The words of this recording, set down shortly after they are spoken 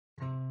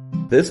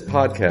This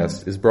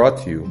podcast is brought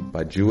to you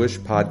by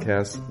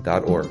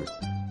JewishPodcasts.org.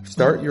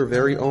 Start your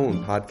very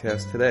own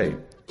podcast today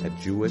at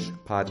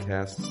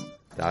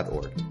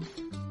JewishPodcasts.org.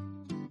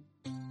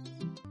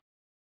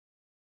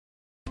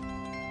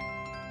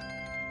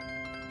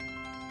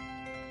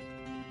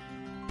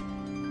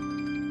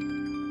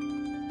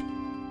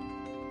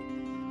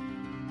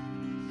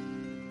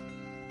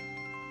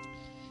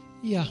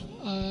 Yeah,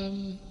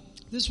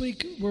 this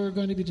week we're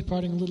going to be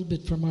departing a little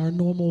bit from our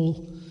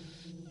normal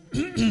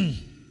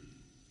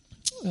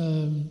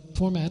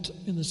format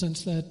in the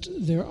sense that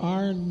there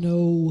are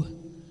no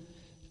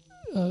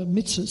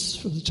mitzvos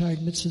for the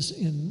Taryag Mitzvos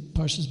in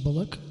Parshas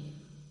Balak,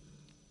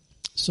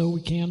 so we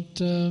can't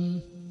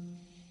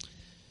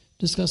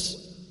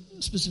discuss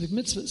specific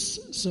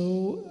mitzvahs.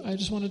 So I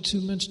just wanted to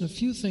mention a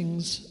few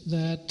things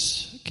that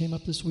came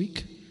up this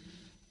week.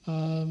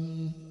 A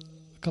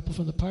couple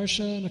from the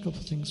Parsha and a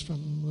couple of things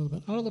from a little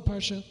bit out of the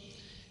Parsha.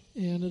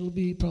 And it'll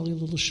be probably a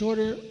little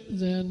shorter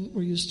than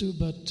we're used to,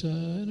 but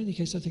in any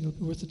case, I think it'll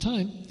be worth the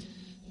time.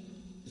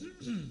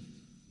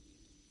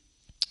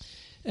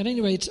 At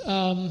any rate,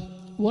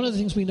 one of the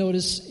things we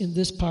notice in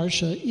this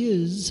Parsha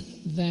is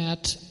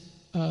that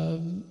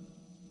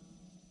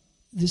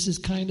this is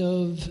kind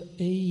of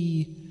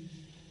a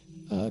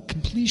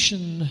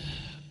completion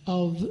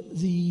of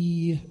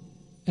the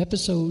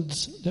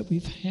episodes that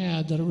we've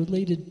had that are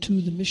related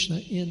to the Mishnah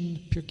in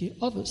Pirkei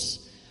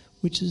Avos,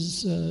 which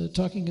is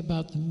talking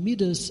about the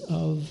midos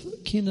of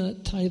Kinah,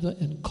 Taavah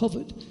and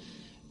Kovod,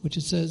 which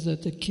it says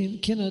that the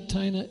Kinah,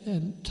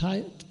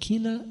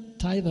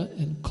 Taavah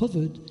and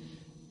Kovod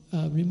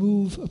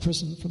remove a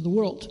person from the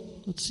world.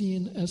 We've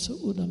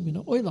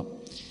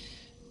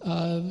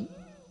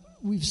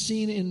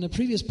seen in the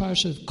previous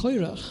parsha of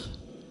Koirach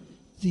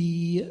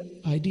the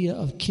idea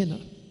of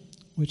Kinah,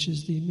 which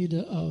is the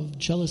midah of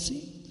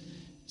jealousy.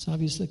 It's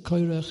obvious that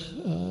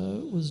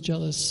Koirach was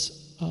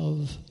jealous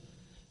of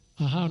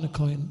Aharon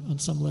HaKohen on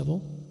some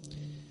level.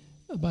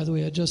 By the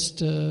way, I just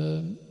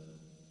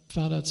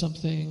found out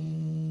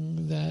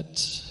something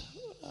that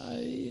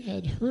I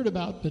had heard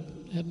about but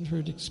hadn't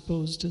heard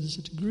exposed to this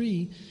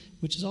degree,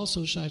 which is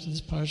also shy to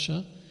this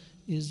parsha,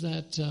 is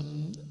that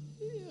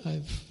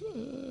I've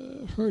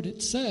heard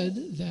it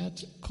said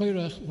that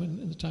Koirach, when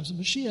in the times of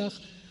Mashiach,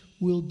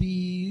 will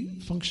be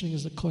functioning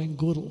as the Kohen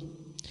Gadol.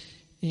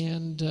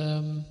 And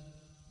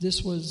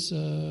this was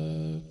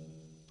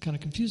kind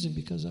of confusing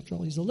because, after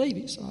all, he's a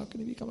Levi, so how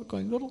can he become a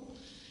Kohen Gadol?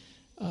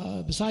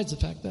 Besides the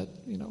fact that,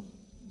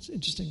 it's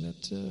interesting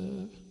that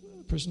a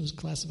person who's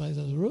classified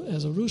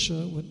as a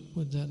Rusha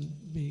would then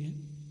be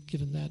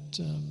given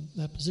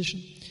that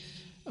position.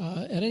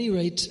 At any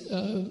rate,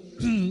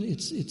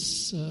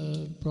 it's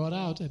brought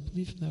out, I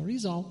believe, from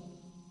Arizal,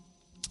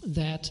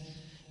 that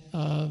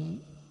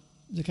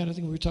the kind of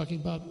thing we were talking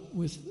about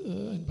with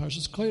in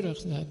Parshas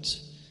Koirach, that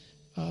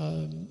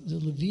the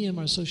Leviim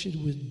are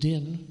associated with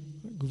din,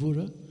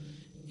 Gvura,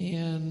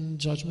 and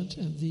judgment,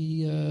 and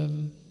the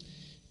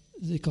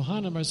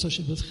Kohanim are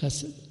associated with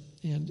Chesed.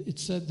 And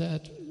it's said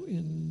that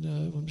when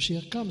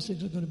Mashiach comes,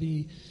 things are going to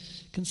be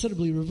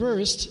considerably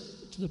reversed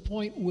to the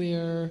point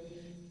where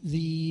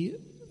the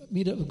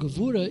midah of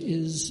Gevura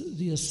is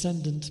the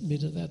ascendant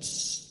midah.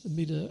 That's the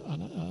midah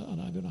on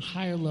a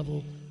higher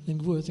level than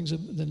Gevura. Things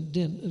than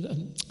din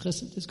and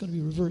Chesed is going to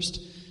be reversed.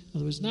 In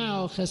other words,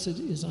 now Chesed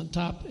is on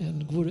top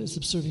and Gevura is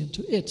subservient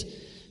to it.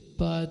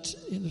 But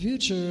in the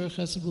future,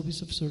 Chesed will be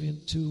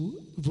subservient to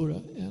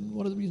Gevura. And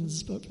one of the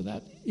reasons for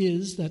that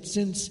is that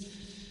since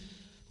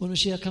when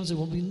Mashiach comes,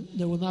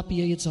 there will not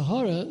be a Yetzer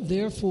Hara,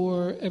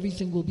 therefore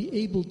everything will be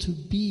able to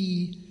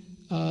be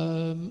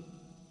run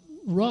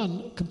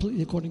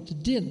completely according to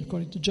din,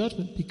 according to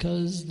judgment,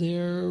 because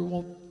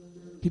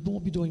people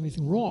won't be doing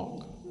anything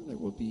wrong. There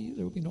will be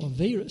no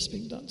aveirus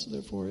being done, so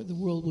therefore the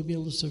world will be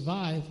able to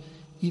survive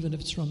even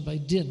if it's run by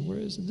din.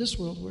 Whereas in this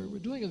world where we're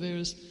doing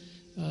aveirus,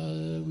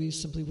 we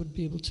simply wouldn't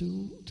be able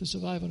to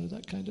survive under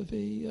that kind of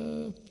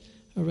a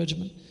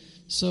regimen.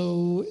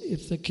 So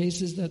if the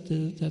case is that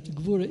the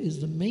Gevura is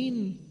the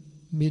main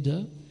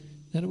midah,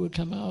 then it would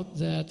come out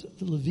that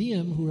the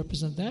Leviim, who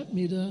represent that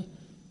midah,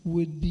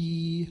 would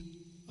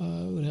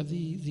have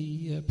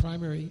the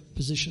primary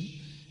position,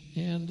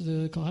 and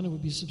the Kohanim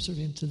would be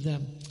subservient to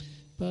them.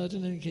 But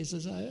in any case,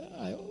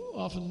 I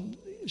often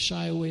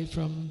shy away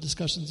from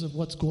discussions of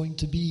what's going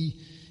to be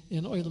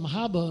in Olam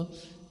Haba,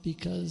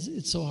 because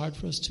it's so hard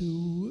for us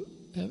to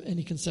have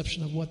any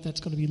conception of what that's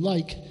going to be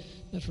like,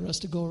 that for us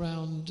to go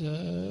around,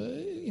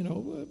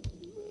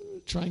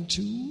 trying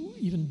to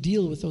even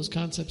deal with those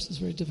concepts is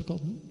very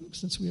difficult,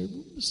 since we are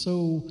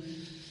so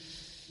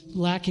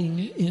lacking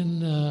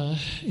in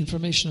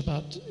information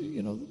about,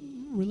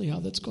 really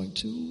what that's going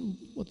to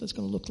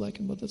look like,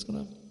 and what that's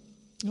going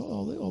to,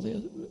 all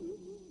the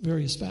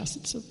various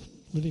facets of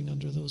living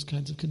under those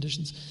kinds of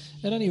conditions.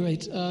 At any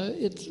rate,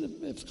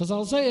 if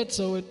Chazal say it,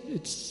 so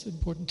it's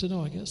important to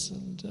know, I guess.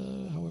 And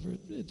however,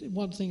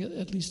 one thing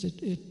at least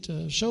it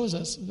shows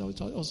us. We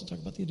also talk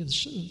about the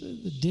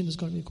din is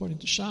going to be according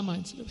to Shammai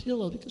instead of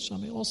Hillel, because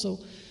Shammai also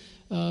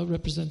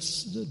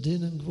represents the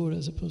din and Gvura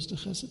as opposed to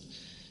Chesed.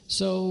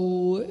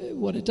 So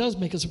what it does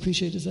make us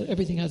appreciate is that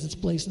everything has its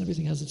place and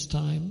everything has its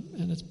time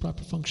and its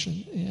proper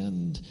function.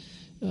 And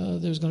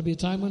there's going to be a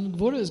time when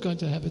Gvura is going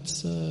to have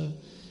its time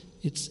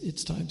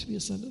to be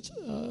ascended.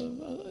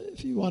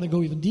 If you want to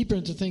go even deeper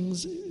into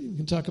things, you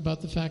can talk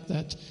about the fact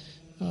that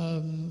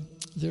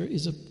there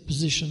is a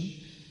position,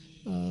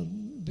 a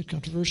bit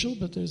controversial,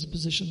 but there's a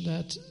position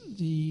that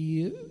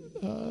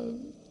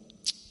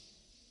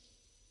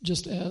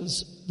just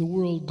as the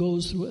world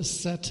goes through a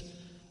set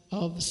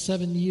of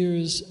 7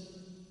 years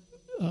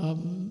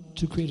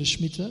to create a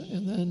Shemitah,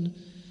 and then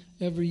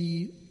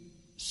every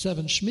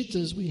 7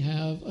 Shemitahs we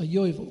have a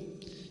Yovel.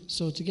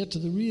 So to get to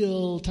the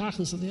real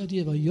tachlis of the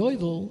idea of a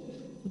Yovel,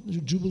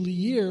 the Jubilee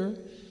year,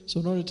 so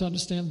in order to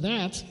understand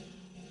that,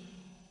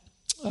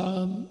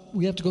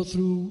 we have to go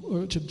through,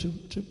 or to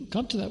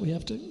come to that, we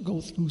have to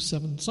go through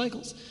 7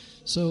 cycles.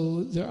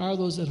 So there are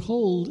those that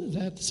hold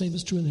that the same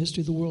is true in the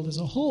history of the world as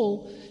a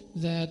whole,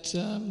 that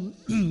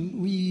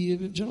we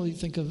generally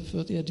think of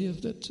the idea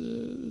of that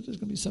there's going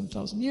to be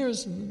 7,000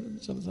 years,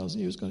 and 7,000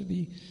 years is going to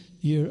be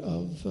the year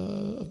of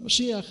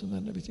Mashiach, and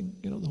then everything,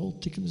 the whole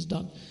tikkun is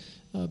done.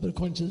 But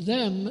according to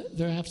them,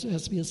 there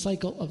has to be a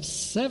cycle of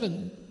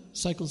 7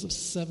 cycles of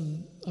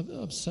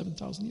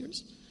 7,000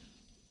 years.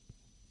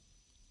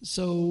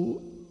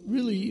 So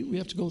really, we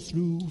have to go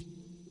through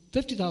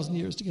 50,000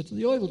 years to get to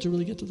the oil to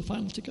really get to the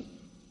final tikkun,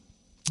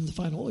 the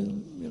final,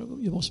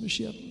 Yemos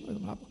Mashiach.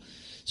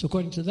 So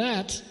according to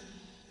that,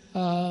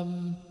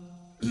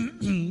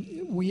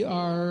 we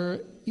are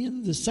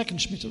in the second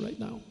Shemitah right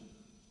now,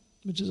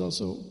 which is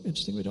also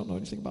interesting. We don't know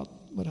anything about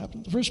what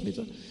happened in the first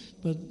Shemitah,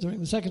 but during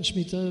the second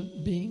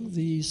Shemitah, being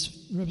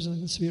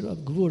representing the sphere of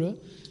Gevura,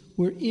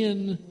 we're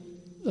in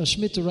a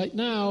Shemitah right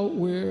now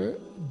where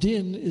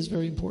din is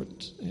very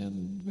important,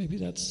 and maybe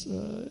that's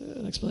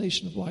an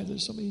explanation of why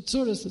there's so many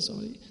tzuras, there's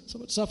so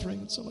much suffering,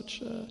 and so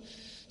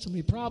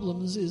many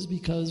problems, is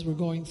because we're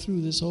going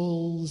through this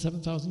whole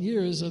 7,000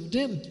 years of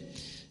din.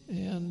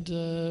 And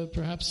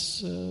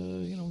perhaps,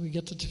 when we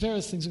get to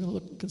Tiferes, things are going to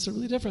look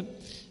considerably different,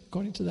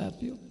 according to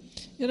that view.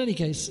 In any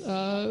case,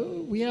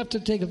 we have to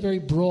take a very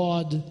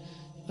broad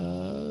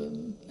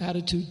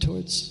attitude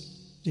towards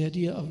the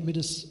idea of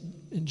midos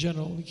in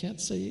general. We can't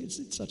say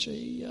it's such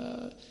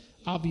a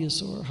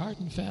obvious or hard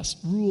and fast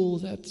rule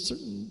that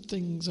certain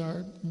things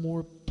are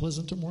more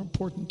pleasant or more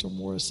important or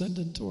more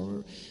ascendant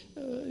or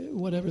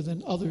whatever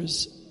than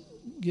others,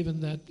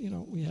 given that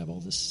we have all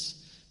this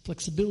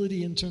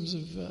flexibility in terms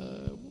of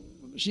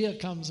Mashiach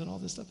comes and all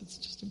this stuff. It's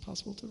just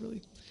impossible to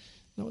really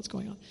know what's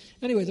going on.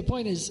 Anyway, the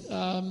point is,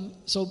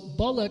 so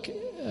Balak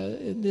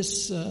in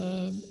this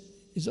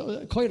is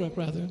Koirach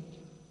rather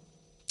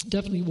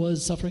definitely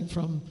was suffering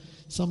from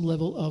some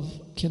level of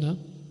Kinah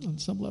on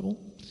some level.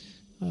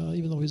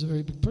 Even though he's a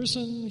very big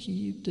person,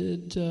 he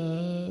did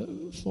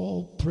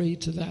fall prey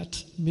to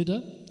that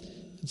midah.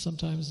 And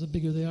sometimes the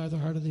bigger they are, the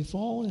harder they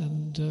fall.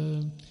 And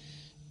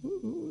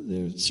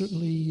they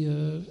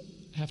certainly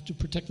have to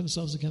protect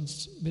themselves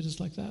against middas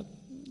like that,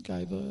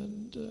 gaiva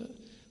and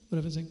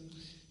whatever thing.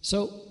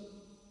 So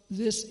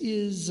this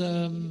is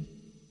an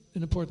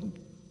important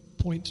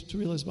point to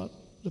realize about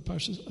the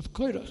Parshas of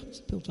Koirach.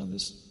 It's built on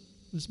this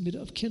midah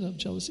of Kinah, of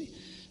jealousy.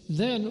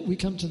 Then we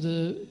come to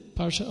the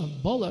Parsha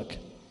of Balak,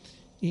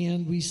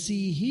 and we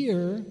see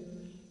here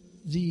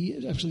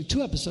actually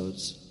 2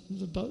 episodes,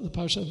 the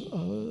Parsha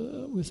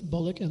with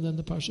Balak and then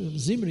the Parsha of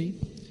Zimri,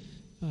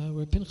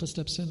 where Pinchas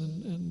steps in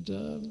and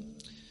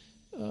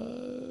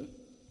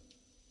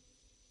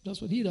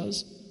does what he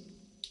does,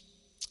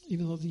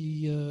 even though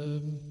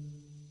the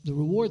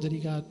reward that he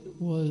got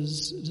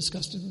was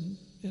discussed in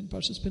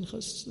Parshas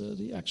Pinchas.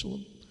 The actual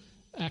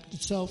act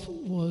itself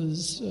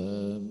was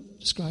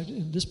described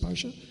in this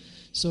Parsha.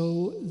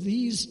 So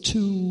these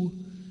 2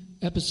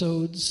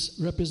 episodes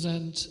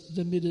represent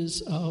the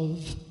midas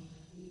of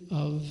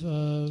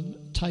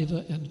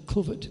Taavah and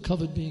Kovod.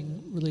 Kovod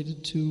being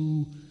related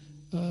to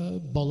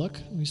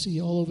Balak. We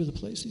see all over the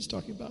place he's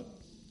talking about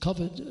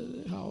Kovod,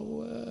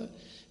 how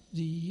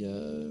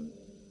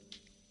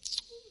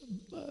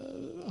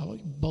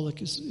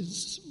Balak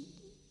is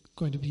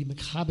going to be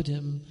mechabed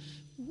him,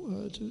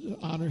 to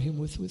honor him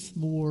with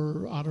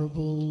more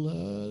honorable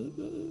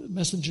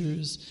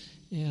messengers,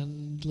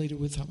 and later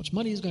with how much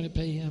money he's going to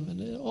pay him,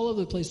 and all over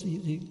the place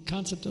the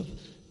concept of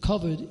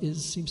Kovod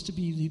seems to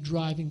be the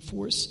driving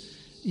force,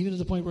 even to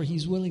the point where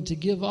he's willing to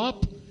give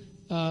up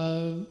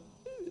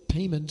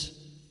payment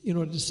in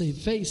order to save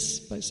face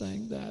by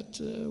saying that,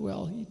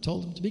 he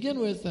told him to begin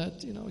with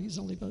that he's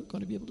only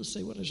going to be able to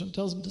say what Hashem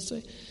tells him to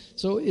say.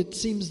 So it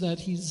seems that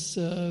he's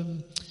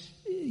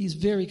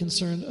very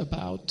concerned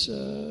about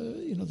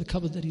the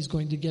covet that he's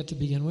going to get to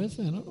begin with,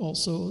 and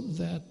also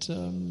that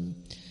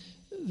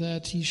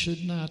he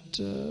should not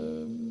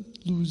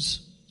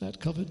lose that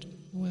covet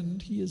when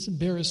he is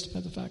embarrassed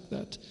by the fact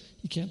that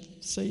he can't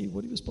say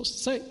what he was supposed to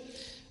say.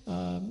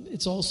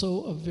 It's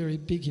also a very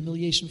big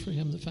humiliation for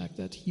him, the fact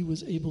that he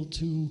was able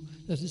to,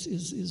 that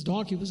his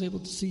donkey was able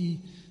to see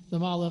the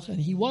Malach and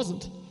he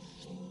wasn't.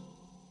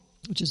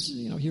 Which is,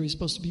 here he's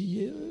supposed to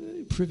be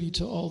privy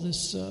to all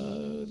this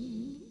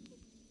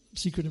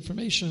secret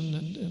information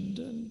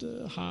and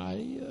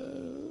high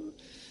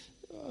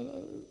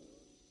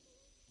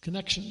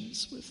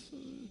connections with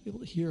be able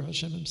to hear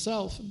Hashem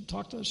himself and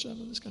talk to Hashem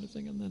and this kind of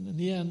thing. And then in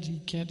the end, he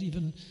can't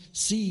even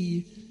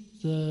see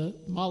the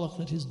malach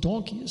that his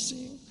donkey is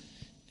seeing.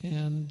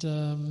 And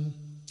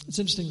it's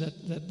interesting that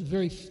the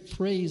very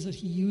phrase that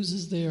he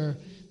uses there,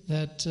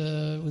 that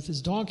with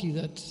his donkey,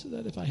 that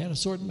if I had a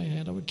sword in my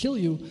hand, I would kill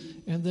you.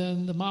 And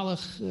then the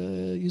malach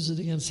uses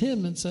it against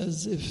him and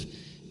says,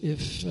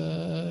 if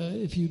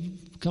you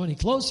come any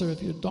closer,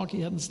 if your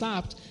donkey hadn't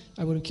stopped,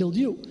 I would have killed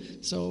you.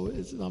 So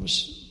it's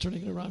almost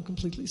turning it around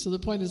completely. So the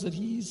point is that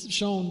he's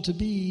shown to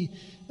be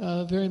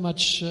very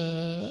much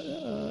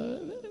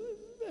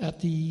at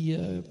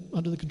the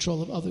under the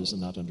control of others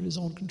and not under his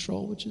own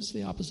control, which is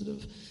the opposite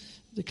of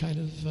the kind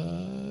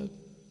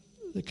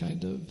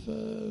of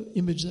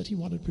image that he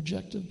wanted to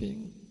project of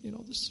being,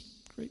 this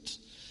great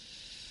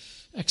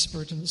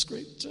expert and this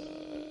great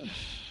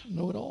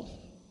know-it-all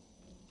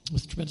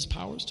with tremendous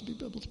powers to be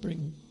able to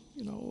bring,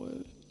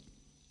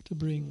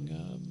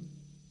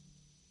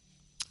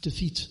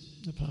 defeat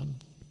upon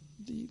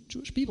the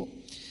Jewish people.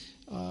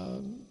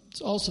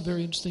 It's also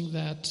very interesting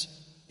that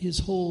his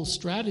whole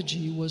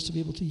strategy was to be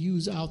able to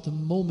use out the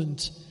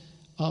moment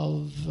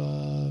of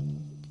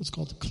what's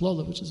called the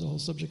Kehallah, which is a whole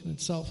subject in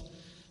itself,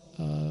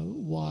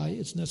 why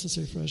it's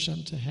necessary for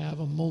Hashem to have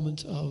a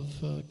moment of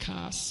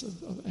kas,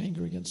 of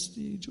anger against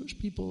the Jewish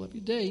people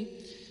every day.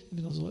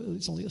 Even though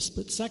it's only a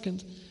split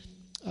second.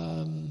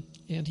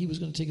 And he was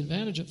going to take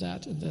advantage of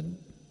that. And then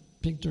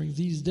I think during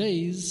these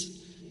days,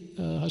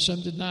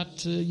 Hashem did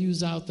not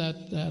use out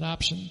that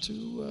option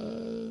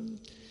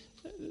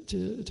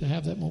to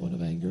have that moment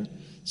of anger.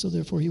 So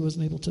therefore he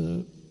wasn't able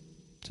to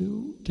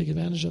take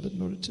advantage of it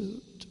in order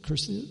to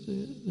curse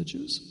the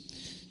Jews.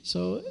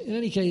 So in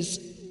any case,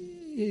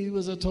 he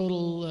was a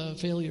total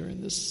failure in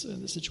this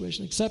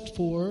situation, except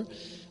for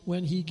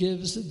when he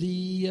gives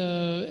the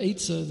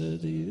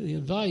eitzah, the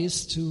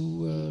advice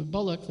to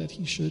Balak that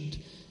he should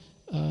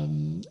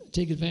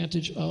take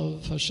advantage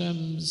of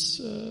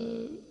Hashem's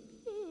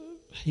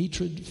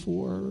hatred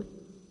for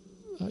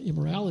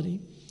immorality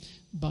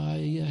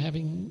by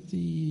having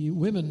the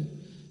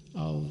women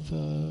of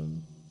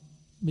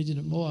Midian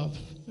and Moab.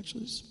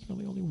 Actually, there's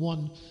apparently only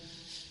one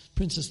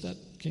princess that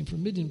came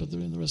from Midian, but the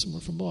rest of them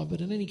were from Moab.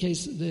 But in any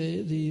case,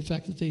 the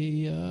fact that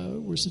they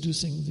were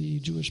seducing the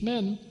Jewish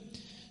men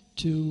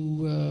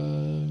to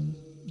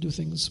do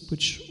things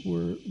which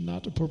were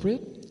not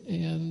appropriate,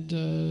 and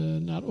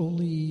not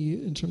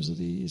only in terms of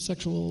the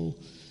sexual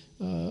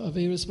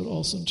aveirus, but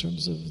also in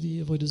terms of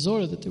the avodah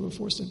zorah that they were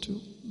forced into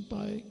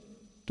by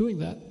doing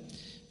that.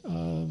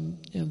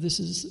 And this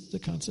is the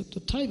concept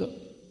of taavah,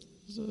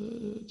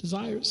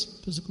 desires,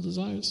 physical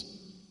desires.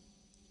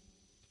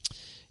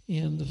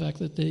 And the fact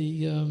that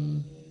they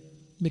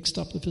mixed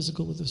up the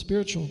physical with the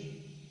spiritual.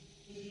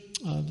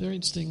 Very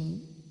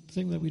interesting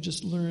thing that we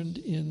just learned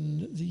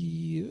in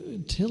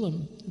the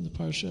Tehillim, in the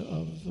parsha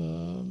of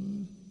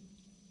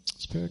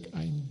Taryag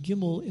Ein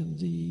Gimel, in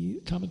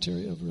the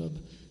commentary of Reb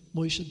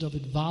Moshe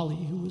David Vali,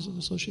 who was an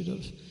associate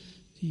of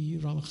the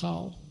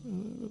Ramchal,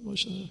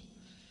 Moshe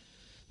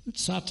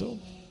Sato.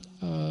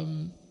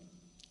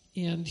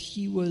 And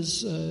he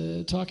was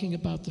talking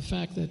about the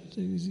fact that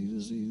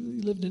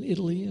he lived in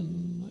Italy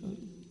in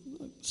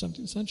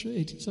 17th century,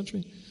 18th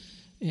century,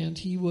 and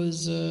he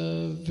was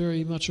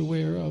very much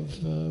aware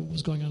of what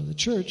was going on in the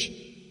church.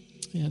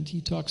 And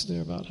he talks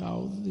there about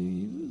how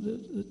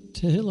the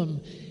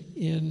Tehillim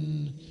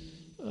in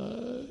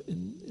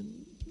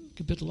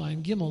Kapitel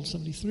Ein Gimel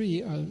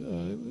 73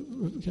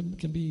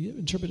 can be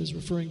interpreted as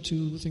referring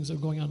to things that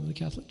are going on in the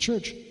Catholic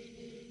Church.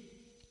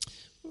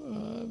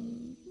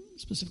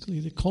 Specifically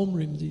the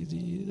Komrim,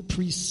 the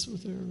priests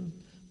with their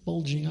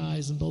bulging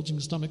eyes and bulging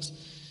stomachs.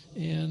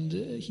 And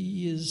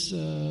he is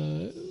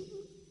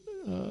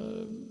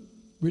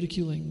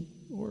ridiculing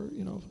or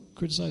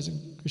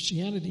criticizing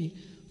Christianity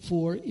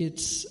for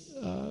its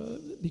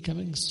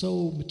becoming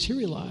so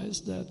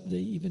materialized that they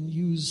even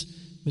use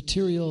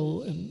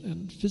material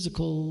and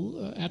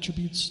physical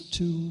attributes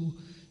to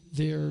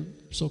their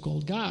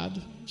so-called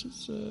God, which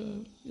is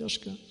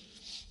Yashka.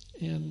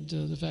 And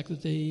the fact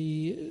that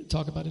they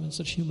talk about him in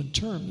such human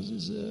terms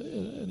is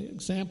an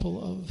example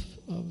of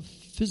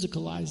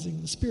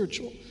physicalizing the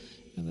spiritual,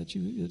 and that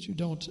you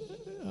don't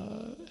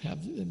have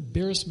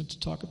embarrassment to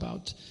talk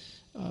about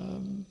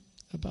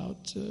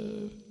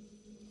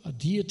a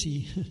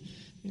deity,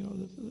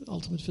 the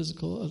ultimate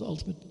physical,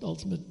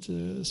 ultimate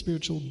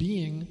spiritual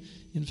being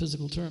in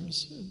physical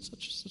terms, in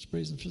such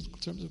brazen physical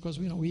terms. Of course,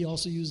 we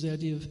also use the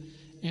idea of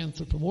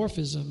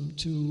anthropomorphism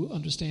to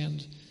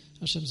understand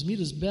Hashem's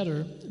midos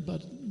better,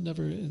 but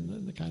never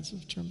in the kinds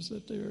of terms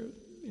that they're,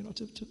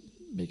 to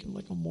make him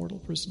like a mortal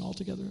person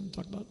altogether and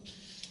talk about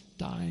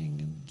dying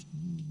and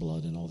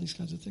blood and all these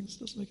kinds of things.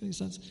 Doesn't make any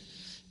sense.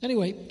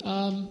 Anyway,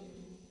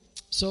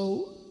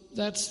 so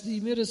that's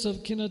the midos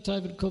of Kinah,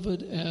 Taavah and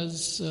Kovod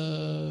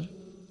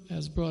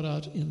as brought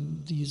out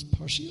in these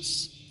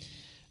parshias.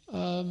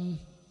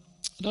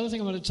 Another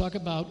thing I wanted to talk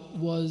about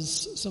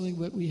was something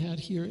that we had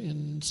here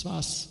in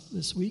Svas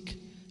this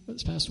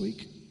past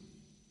week.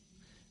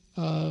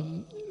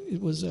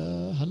 It was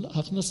a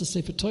Hafnasa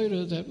Sefer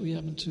Torah that we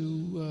happened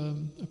to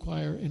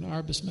acquire in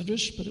our Bis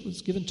Medrash, but it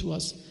was given to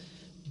us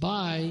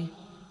by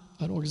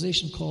an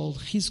organization called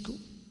Chizku.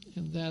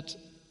 And that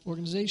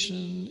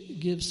organization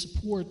gives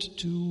support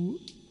to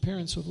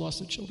parents who have lost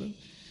their children.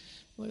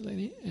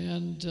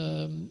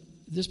 And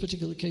this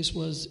particular case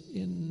was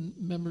in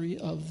memory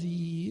of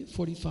the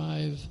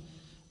 45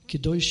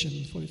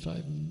 Kedoshim,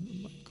 45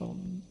 call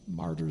them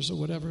martyrs or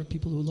whatever,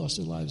 people who lost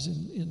their lives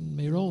in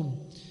Meron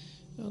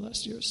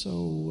last year.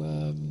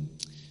 So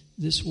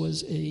this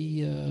was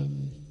a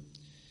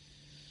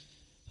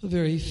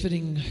very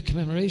fitting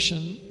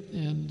commemoration,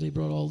 and they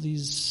brought all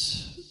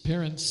these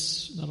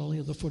parents, not only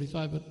of the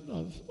 45, but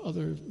of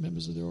other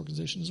members of their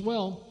organization as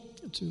well,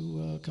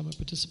 to come and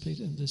participate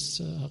in this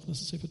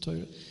Hafnasa Sefer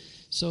Torah.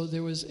 So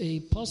there was a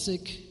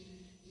pasuk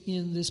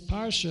in this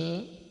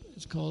parsha.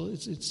 It's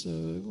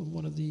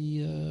one of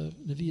the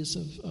Nevi'os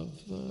of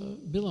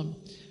Bilam,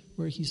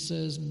 where he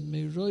says,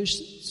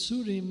 "Merosh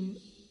Tzurim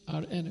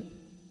Ar'enu,"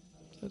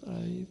 that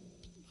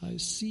I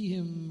see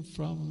him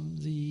from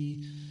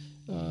the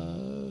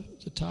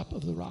top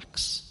of the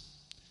rocks.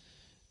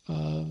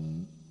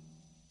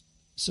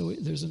 So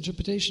there's an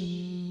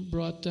interpretation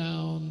brought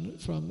down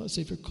from a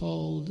sefer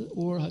called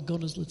Or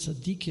Hagonas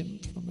L'Tzadikim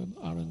from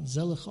Aaron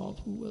Zelechov,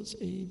 who was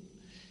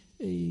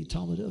a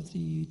Talmud of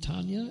the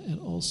Tanya and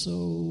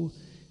also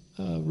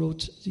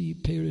wrote the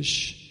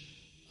Perish,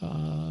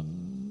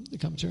 the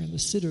commentary on the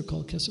Siddur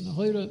called Keser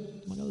Nahoira,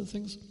 among other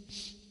things.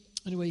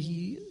 Anyway,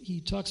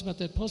 he talks about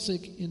that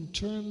pasuk in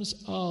terms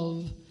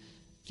of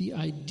the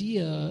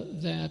idea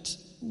that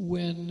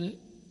when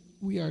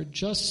we are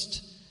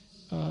just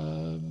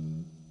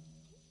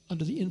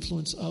under the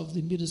influence of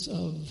the midos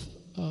of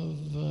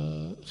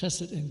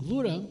chesed and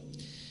gvura,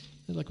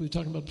 and like we were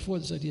talking about before,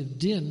 this idea of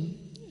din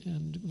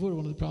and gvura.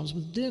 One of the problems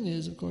with din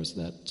is, of course,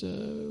 that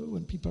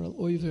when people are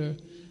oiver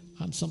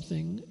on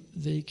something,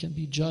 they can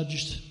be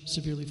judged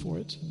severely for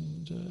it.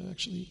 And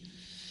actually,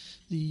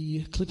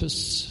 the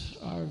klippos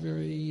are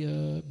very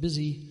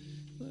busy.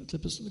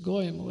 Klippos and the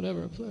goyim or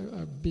whatever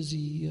are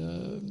busy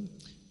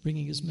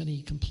bringing as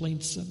many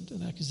complaints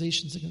and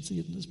accusations against the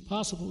Yidden as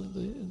possible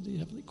in the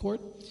heavenly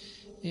court.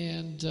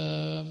 And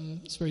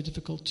it's very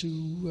difficult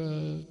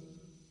to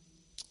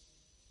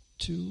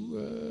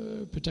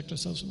protect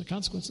ourselves from the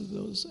consequences of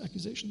those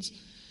accusations.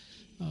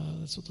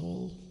 That's what the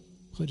whole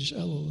Chodesh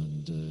Elul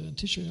and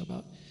Tishrei are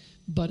about.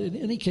 But in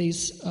any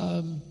case,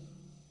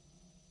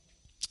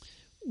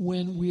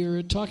 when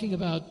we're talking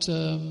about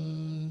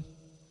the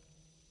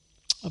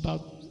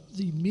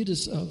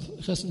midos of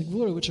Chesed and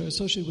Gvura, which are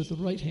associated with the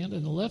right hand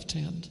and the left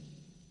hand,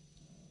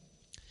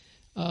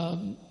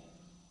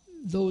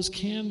 those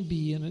can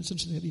be, and it's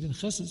interesting that even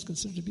Chesed is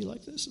considered to be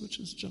like this, which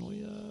is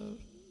generally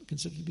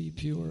considered to be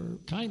pure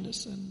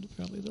kindness, and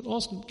apparently that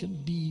also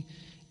can be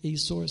a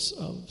source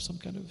of some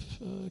kind of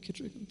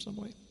kitrig in some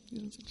way. He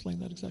didn't explain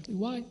that exactly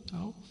why,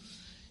 how.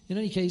 In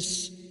any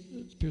case,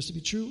 it appears to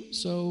be true.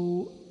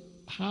 So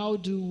how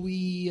do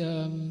we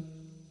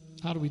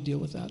deal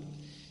with that?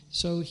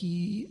 So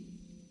he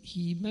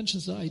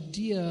mentions the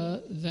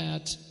idea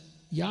that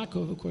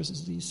Yaakov, of course,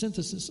 is the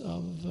synthesis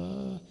of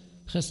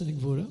Chesed and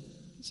Gvura.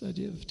 This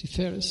idea of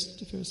Tiferes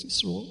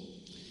Yisrael,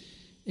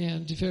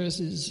 and Tiferes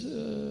is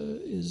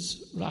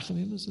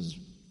Rachamim. This is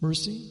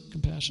mercy,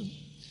 compassion.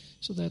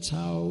 So that's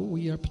how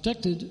we are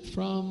protected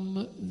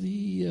from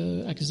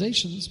the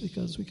accusations,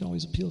 because we can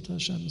always appeal to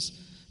Hashem's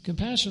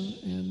compassion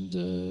and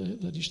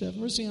that He should have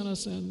mercy on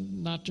us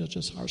and not judge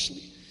us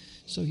harshly.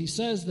 So he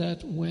says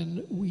that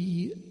when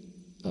we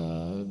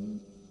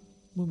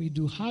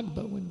do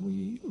Hagba, when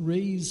we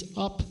raise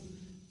up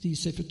the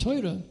Sefer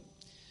Torah,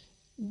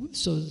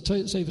 so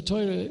the Sefer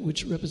Torah,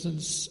 which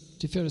represents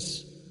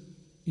Tiferes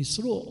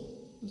Yisrael,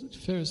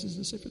 Tiferes is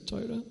the Sefer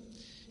Torah,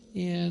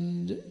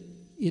 and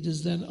it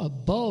is then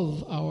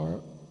above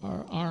our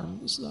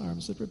arms, the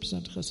arms that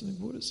represent Chesed and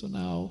Gvura. So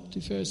now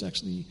Tiferes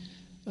actually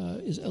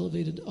is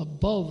elevated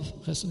above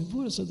Chesed and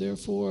Gvura. So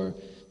therefore,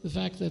 the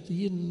fact that the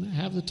Yidden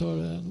have the Torah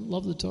and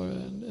love the Torah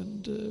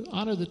and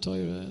honor the Torah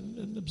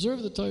and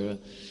observe the Torah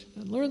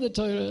and learn the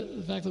Torah,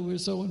 the fact that we're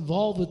so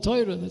involved with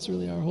Torah, and that's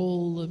really our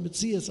whole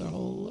mitzias, our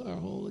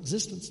whole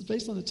existence is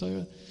based on the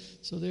Torah.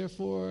 So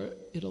therefore,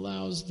 it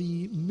allows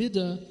the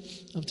midah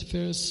of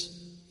Tiferes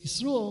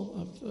Yisrael,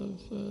 of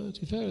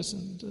Tiferes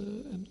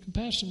and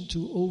compassion,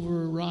 to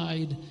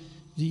override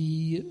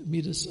the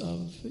midas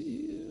of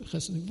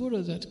Chesed and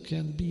Gvura that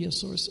can be a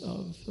source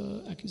of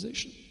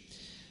accusation.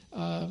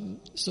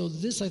 So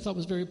this I thought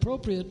was very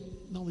appropriate.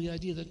 Not only the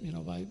idea that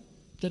by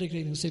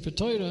dedicating the Sefer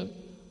Torah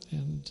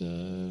and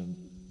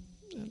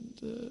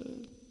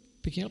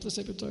picking up the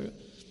Sefer Torah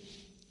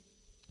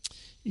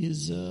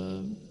is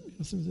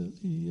through the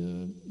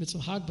mitzvah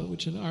Hagba,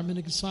 which in our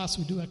minig Sfas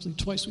we do actually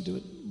twice. We do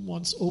it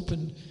once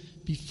open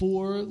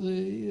before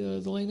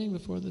the laning,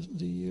 before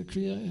the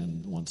kriya,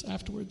 and once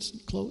afterwards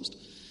closed.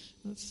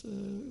 That's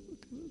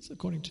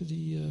according to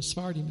the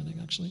Sephardi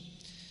minig actually.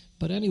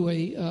 But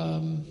anyway,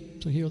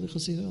 so here a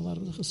lot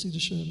of the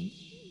Hasidic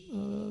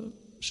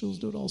shuls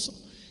do it also.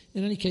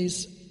 In any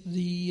case,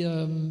 the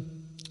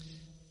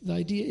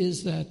idea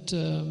is that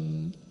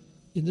in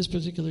this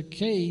particular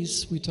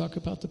case, we talk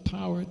about the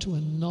power to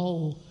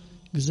annul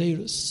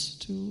gzeirus,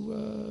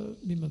 to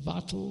be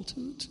mevatel,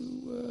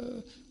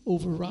 to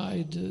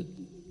override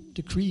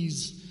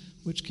decrees,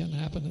 which can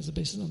happen on the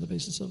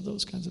basis of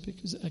those kinds of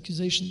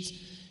accusations.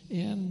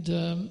 And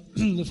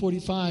the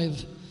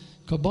 45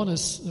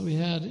 korbanos that we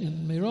had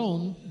in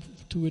Meron,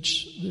 to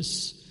which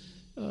this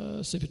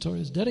Sefer Torah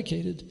is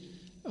dedicated,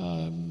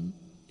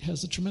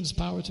 has a tremendous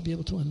power to be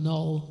able to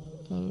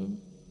annul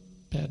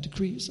bad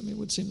decrees. I mean, it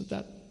would seem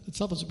that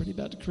itself is a pretty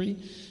bad decree,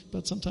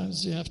 but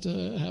sometimes you have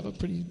to have a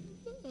pretty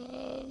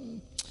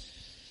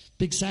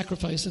big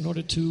sacrifice in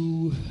order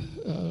to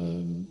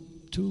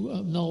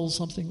annul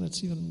something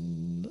that's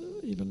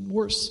even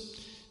worse.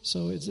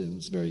 So it's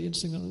very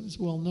interesting. It's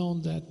well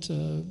known that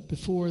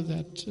before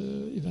that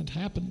event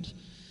happened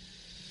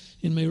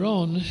in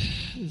Meron,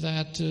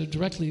 that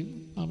directly,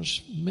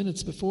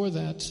 minutes before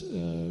that,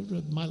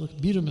 Reb Meilech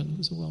Biderman,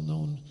 who's a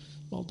well-known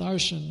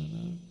Baldarshan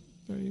and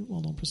a very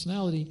well-known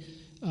personality,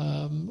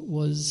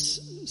 was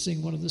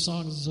singing one of the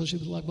songs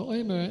associated with Lag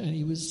BaOmer, and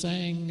he was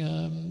saying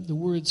the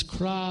words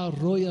 "Kra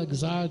Roya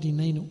Gzar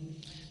Dinenu,"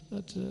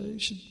 that you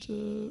should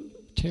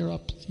tear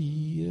up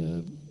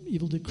the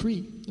evil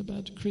decree, the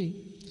bad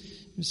decree.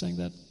 He was saying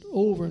that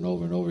over and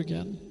over and over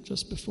again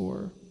just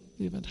before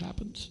the event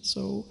happened.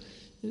 So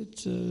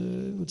it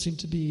would seem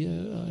to be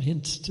a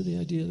hint to the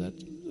idea that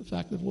the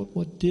fact that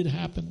what did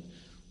happen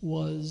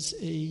was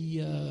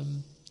a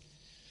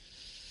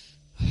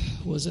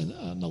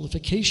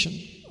nullification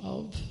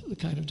of the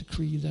kind of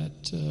decree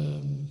that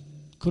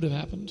could have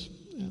happened,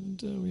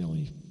 and we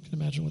only can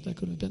imagine what that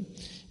could have been.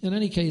 In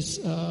any case,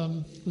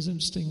 it was an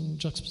interesting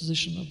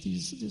juxtaposition of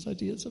these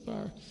ideas of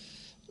our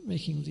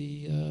making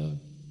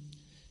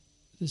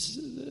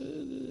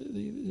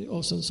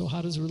also. So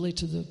how does it relate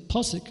to the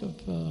pasuk of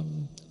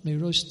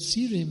Meirosh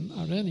Tzirim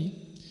Areni,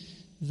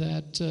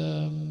 that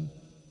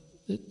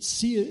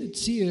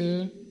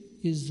Tzir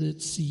is the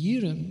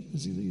Tzirim?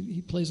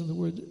 He plays on the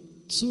word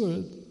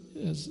Tzur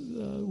as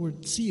the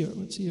word Tzir.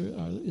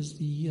 Tzir is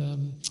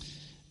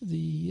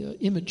the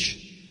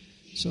image.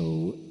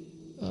 So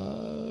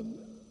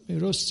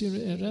Meirosh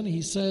Tzirim Areni,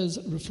 he says,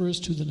 refers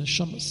to the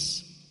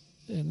neshamas,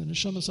 and the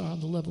neshamas are on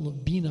the level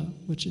of Bina,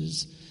 which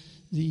is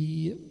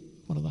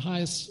one of the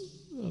highest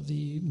of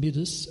the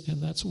midos, and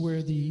that's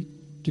where the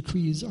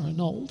decrees are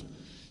annulled.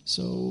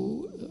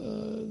 So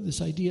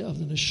this idea of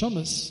the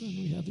neshamas, and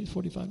we have the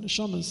 45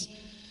 neshamas,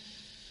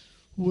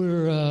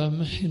 were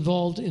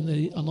involved in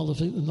the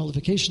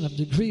nullification of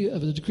the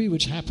decree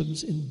which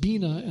happens in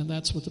Bina, and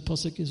that's what the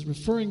pasuk is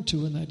referring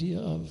to, an idea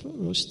of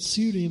Rosh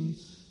Tzirim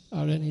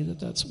Areni,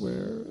 that's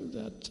where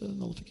that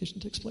nullification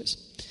takes place.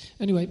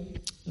 Anyway,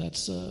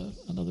 that's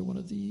another one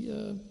of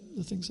the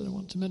things that I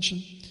wanted to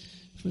mention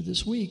for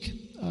this week.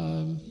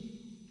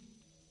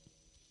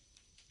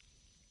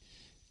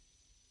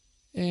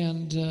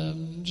 And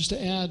just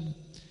to add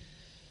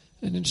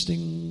an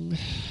interesting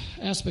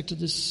aspect to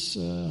this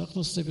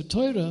Sefer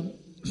Torah,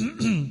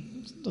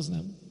 doesn't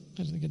have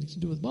anything to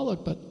do with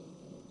Balak, but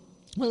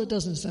it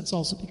does in a sense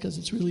also, because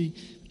it's really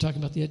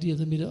talking about the idea of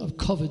the midah of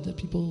kovod, that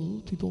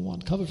people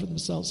want cover for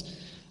themselves.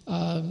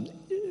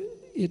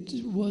 It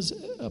was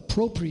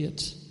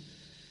appropriate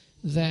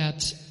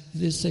that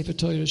this Sefer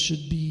Torah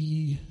should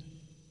be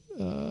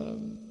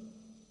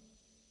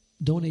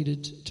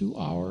donated to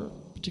our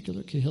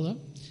particular Kehallah,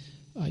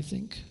 I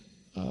think.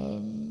 I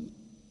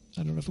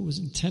don't know if it was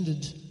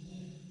intended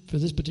for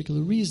this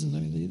particular reason. I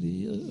mean,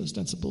 the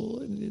ostensible,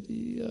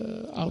 the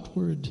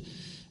outward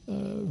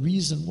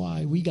reason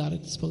why we got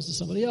it as opposed to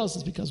somebody else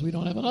is because we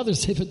don't have another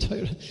Sefer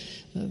Torah.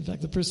 In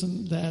fact, the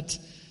person that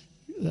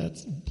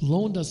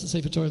loaned us the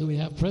Sefer Torah that we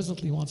have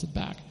presently wants it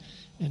back.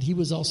 And he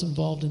was also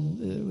involved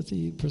with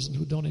the person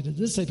who donated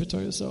this Sefer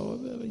Torah, so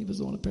he was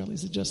the one apparently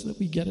suggested that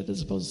we get it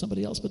as opposed to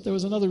somebody else. But there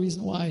was another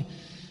reason why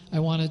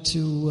I wanted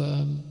to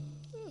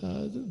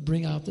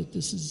bring out that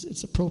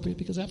it's appropriate,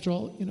 because after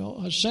all,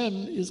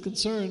 Hashem is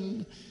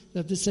concerned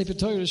that this Sefer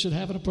Torah should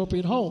have an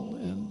appropriate home.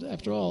 And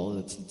after all,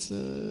 it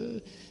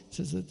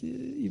says that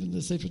even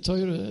the Sefer Torah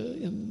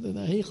in the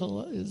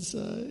Heichal is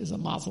a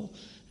mazel,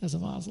 has a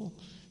mazel.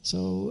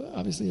 So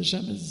obviously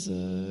Hashem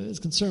is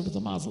concerned with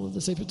the mazel of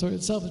the Sefer Torah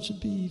itself. It should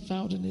be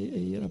found in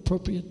an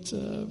appropriate,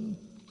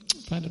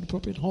 find an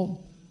appropriate home.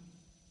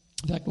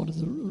 In fact, one of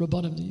the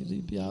Rabbanim,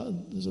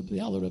 there's a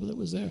Biala Rebbe that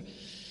was there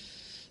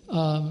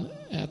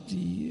at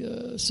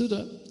the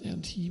Suda,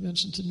 and he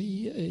mentioned to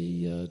me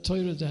a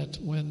Torah that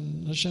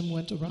when Hashem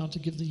went around to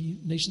give the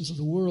nations of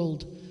the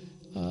world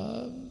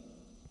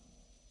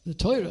the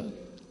Torah,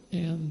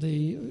 and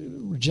they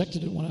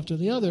rejected it one after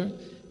the other,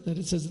 that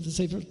it says that the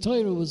Sefer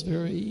Torah was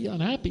very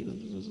unhappy.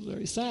 It was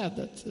very sad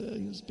that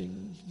he was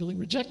feeling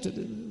rejected,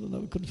 even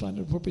though he couldn't find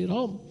an appropriate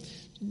home.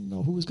 Didn't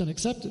know who was going to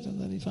accept it.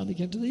 And then he finally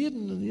came to the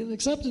Yidden, and the Yidden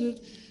accepted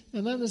it.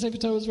 And then the Sefer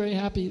Torah was very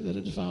happy that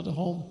it had found a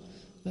home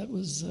that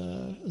was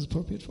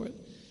appropriate for it.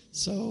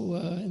 So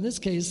in this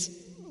case,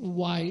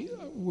 why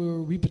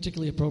were we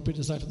particularly appropriate,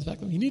 aside from the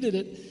fact that we needed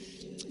it,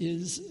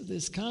 is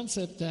this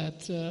concept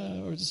that,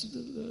 or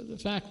the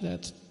fact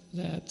that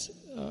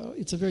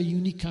it's a very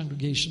unique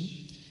congregation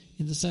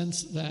in the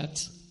sense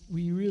that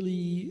we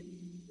really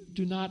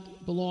do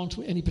not belong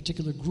to any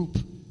particular group.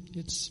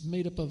 It's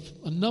made up of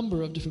a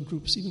number of different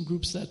groups, even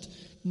groups that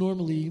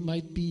normally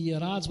might be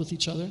at odds with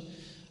each other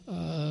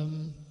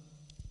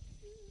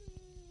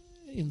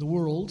in the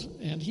world.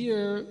 And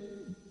here,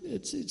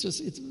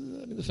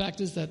 the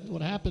fact is that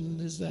what happened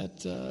is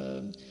that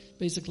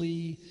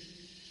basically,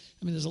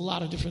 there's a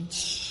lot of different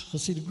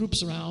Hasidic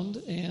groups around,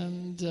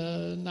 and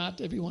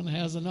not everyone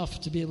has enough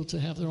to be able to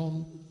have their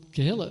own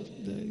Kehallah.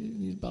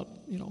 You need about,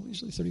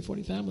 usually 30,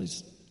 40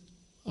 families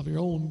of your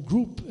own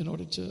group in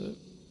order to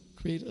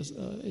create a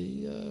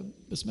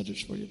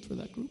medrash for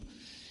that group.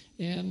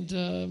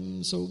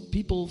 And so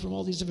people from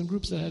all these different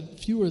groups that had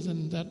fewer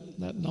than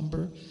that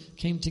number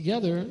came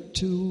together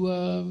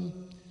to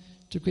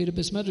create a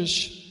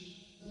medrash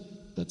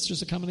that's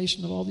just a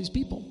combination of all these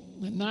people.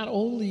 And not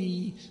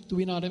only do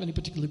we not have any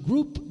particular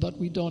group, but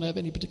we don't have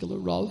any particular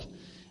rav,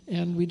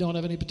 and we don't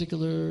have any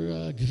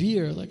particular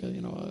gvir, like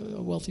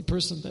a wealthy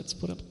person that's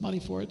put up money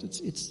for it.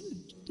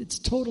 It's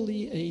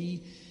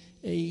totally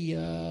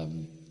a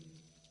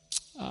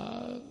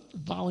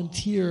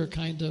volunteer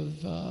kind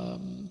of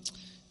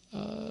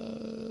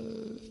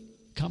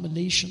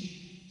combination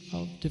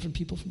of different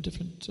people from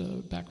different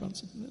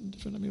backgrounds and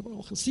different. We're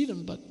all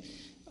Hasidim, but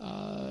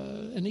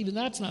and even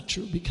that's not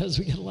true, because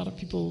we get a lot of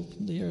people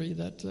from the area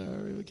that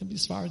can be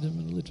Sephardim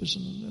and Litvish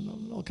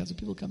and all kinds of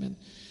people come in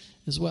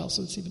as well.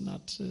 So it's even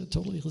not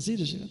totally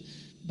Hasidish even.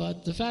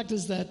 But the fact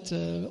is that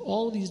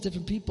all of these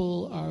different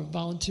people are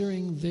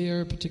volunteering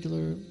their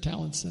particular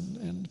talents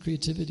and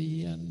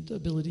creativity and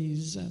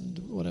abilities and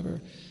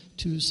whatever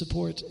to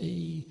support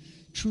a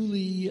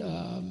truly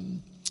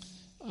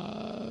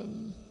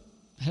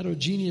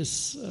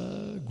heterogeneous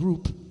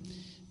group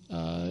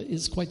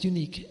is quite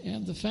unique.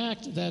 And the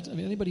fact that,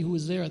 anybody who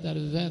was there at that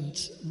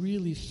event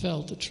really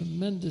felt a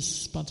tremendous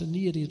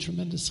spontaneity, a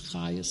tremendous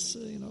chayas,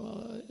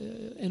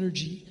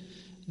 energy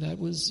that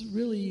was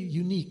really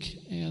unique.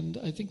 And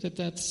I think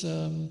that's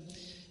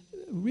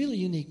really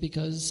unique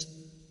because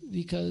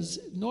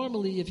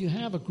normally if you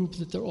have a group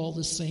that they're all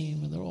the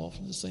same and they're all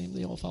from the same,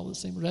 they all follow the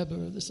same Rebbe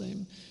or the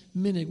same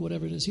minig,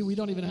 whatever it is. Here we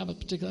don't even have a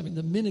particular,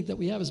 the minig that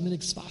we have is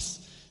minig Sfas.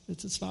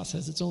 Sfas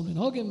has its own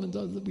minhagim, and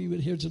we would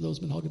adhere to those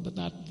minhagim, but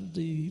not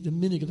the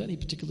minig of any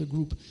particular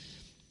group.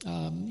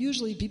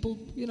 Usually people,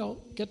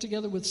 get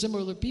together with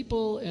similar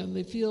people and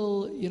they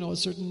feel, a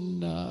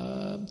certain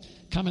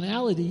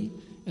commonality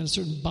and a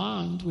certain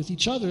bond with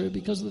each other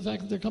because of the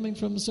fact that they're coming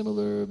from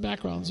similar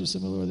backgrounds or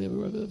they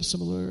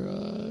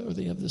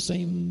have the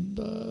same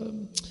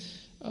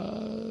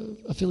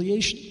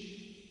affiliation.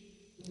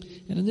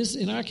 And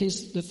in our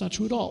case, that's not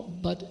true at all.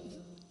 But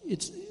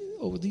it's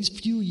over these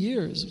few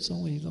years. It's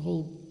only the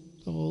whole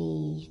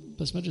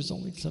Bas Medrash is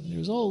only 7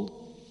 years old,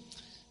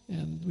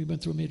 and we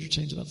went through a major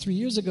change about 3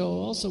 years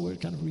ago. Also, we're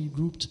kind of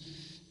regrouped.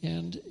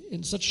 And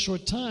in such a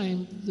short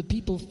time, the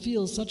people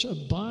feel such a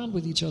bond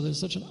with each other,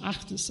 such an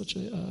achdus, such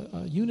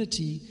a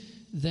unity,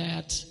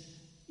 that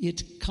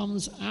it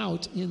comes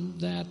out in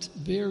that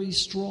very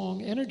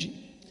strong energy,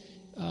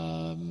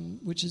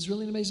 which is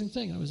really an amazing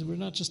thing. We're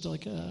not just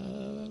like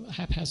a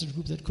haphazard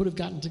group that could have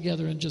gotten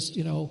together and just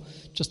to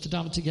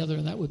daven together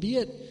and that would be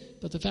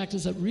it. But the fact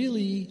is that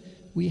really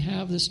we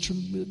have this,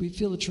 we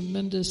feel a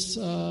tremendous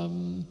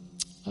achdus,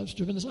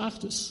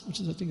 which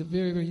is, I think, a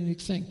very, very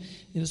unique thing.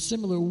 In a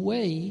similar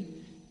way,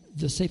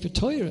 the Sefer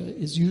Torah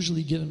is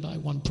usually given by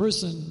one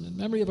person in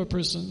memory of a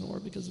person, or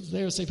because it's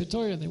their Sefer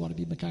Torah and they want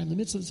to be Mekayim the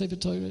mitzvah of the Sefer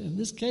Torah. In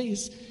this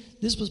case,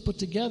 this was put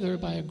together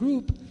by a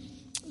group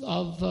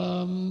of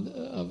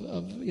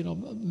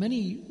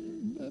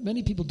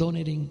many people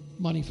donating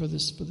money for the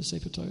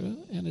Sefer Torah,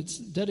 and it's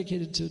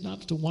dedicated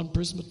not to one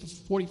person, but for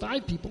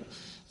 45 people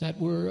that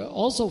were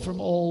also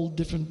from all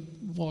different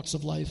walks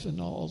of life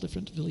and all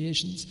different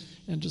affiliations,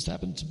 and just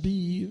happened to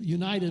be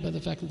united by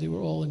the fact that they were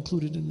all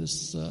included in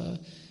this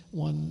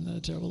one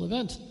terrible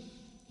event.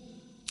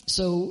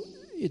 So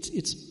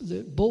it's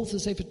both the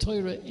Sefer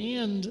Torah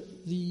and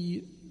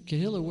the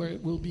Kehallah, where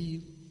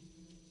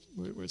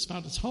it's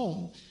found its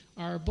home,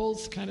 are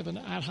both kind of an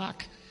ad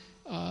hoc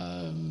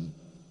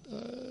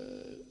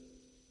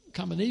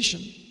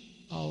combination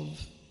of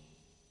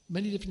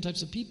many different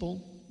types of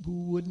people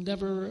who would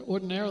never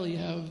ordinarily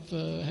have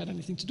had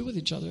anything to do with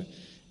each other.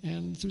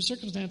 And through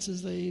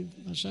circumstances,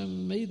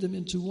 Hashem made them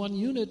into one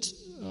unit,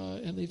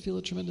 and they feel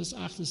a tremendous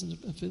achdus and a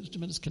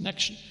tremendous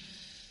connection.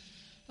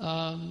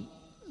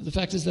 The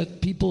fact is that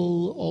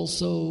people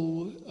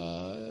also,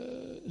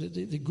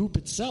 the group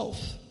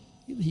itself,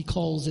 he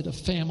calls it a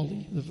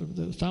family.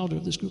 The founder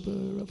of this group,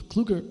 Rav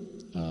Kluger,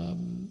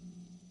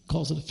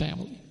 calls it a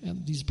family.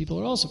 And these people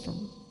are also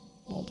from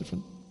all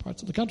different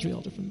parts of the country,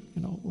 all different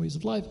ways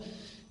of life.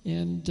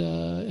 And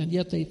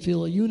yet they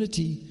feel a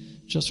unity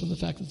just from the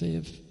fact that they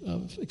have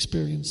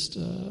experienced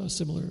a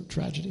similar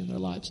tragedy in their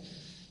lives.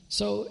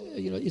 So,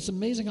 it's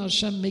amazing how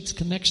Hashem makes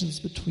connections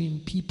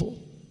between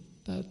people.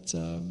 That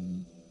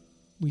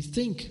we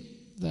think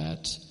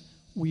that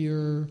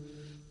we're,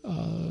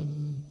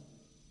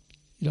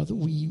 that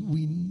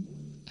we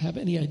have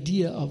any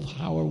idea of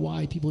how or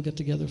why people get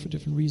together for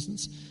different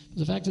reasons. But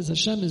the fact is,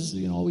 Hashem is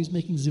always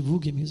making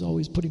zivugim. He's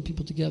always putting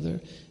people together,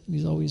 and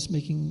He's always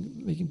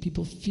making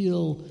people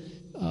feel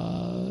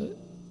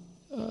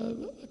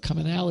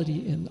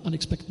commonality in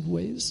unexpected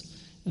ways.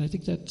 And I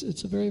think that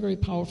it's a very, very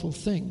powerful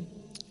thing.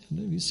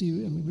 And we see,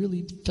 and we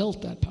really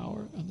felt that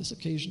power on this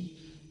occasion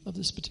of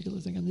this particular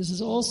thing. And this is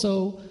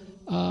also,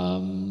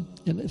 and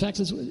in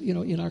fact, in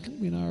our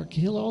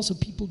Kehallah also,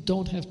 people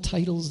don't have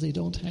titles. They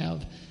don't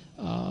have.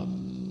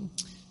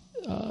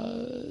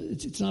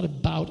 It's not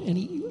about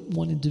any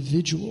one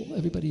individual.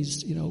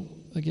 Everybody's,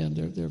 again,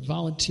 they're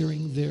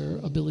volunteering their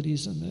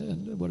abilities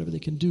and whatever they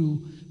can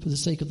do for the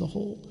sake of the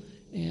whole.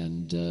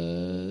 And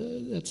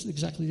that's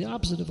exactly the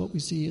opposite of what we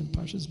see in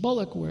Parshas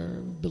Balak,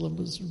 where Bilam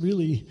was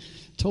really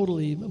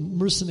totally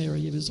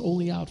mercenary. He was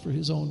only out for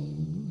his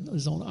own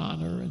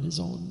honor and his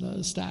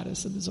own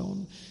status and his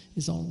own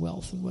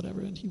wealth and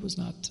whatever. And he was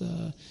not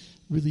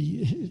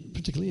really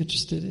particularly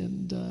interested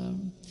in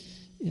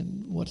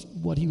what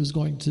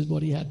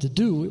he had to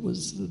do. It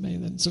was the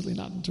main, and certainly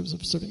not in terms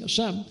of serving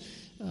Hashem.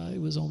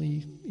 It was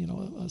only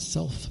a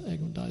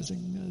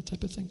self-aggrandizing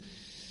type of thing.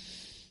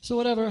 So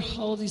whatever,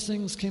 all of these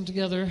things came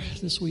together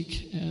this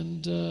week,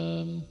 and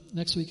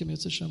next week in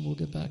Mitzvah Hashem we'll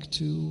get back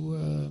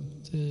to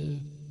the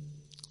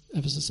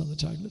emphasis on the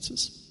Taryag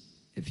Mitzvos.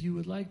 If you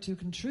would like to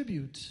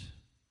contribute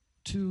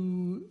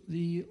to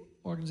the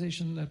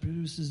organization that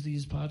produces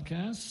these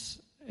podcasts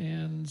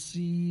and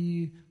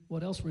see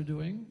what else we're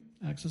doing,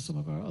 access some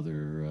of our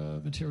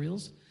other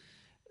materials,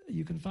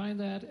 you can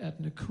find that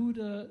at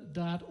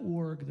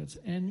nekudah.org. That's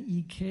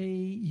NEKUDAH.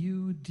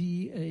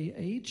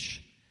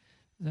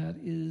 That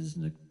is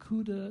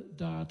nekudah.org.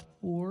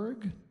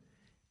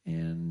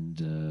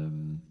 And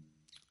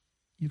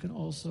you can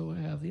also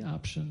have the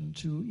option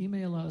to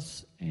email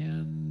us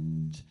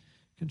and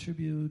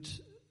contribute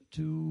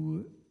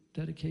to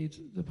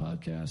dedicate the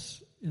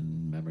podcast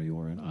in memory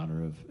or in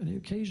honor of any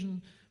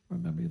occasion or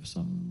in memory of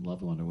some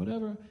loved one or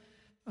whatever.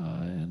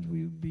 And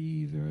we'd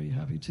be very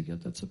happy to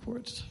get that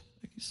support.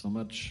 Thank you so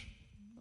much.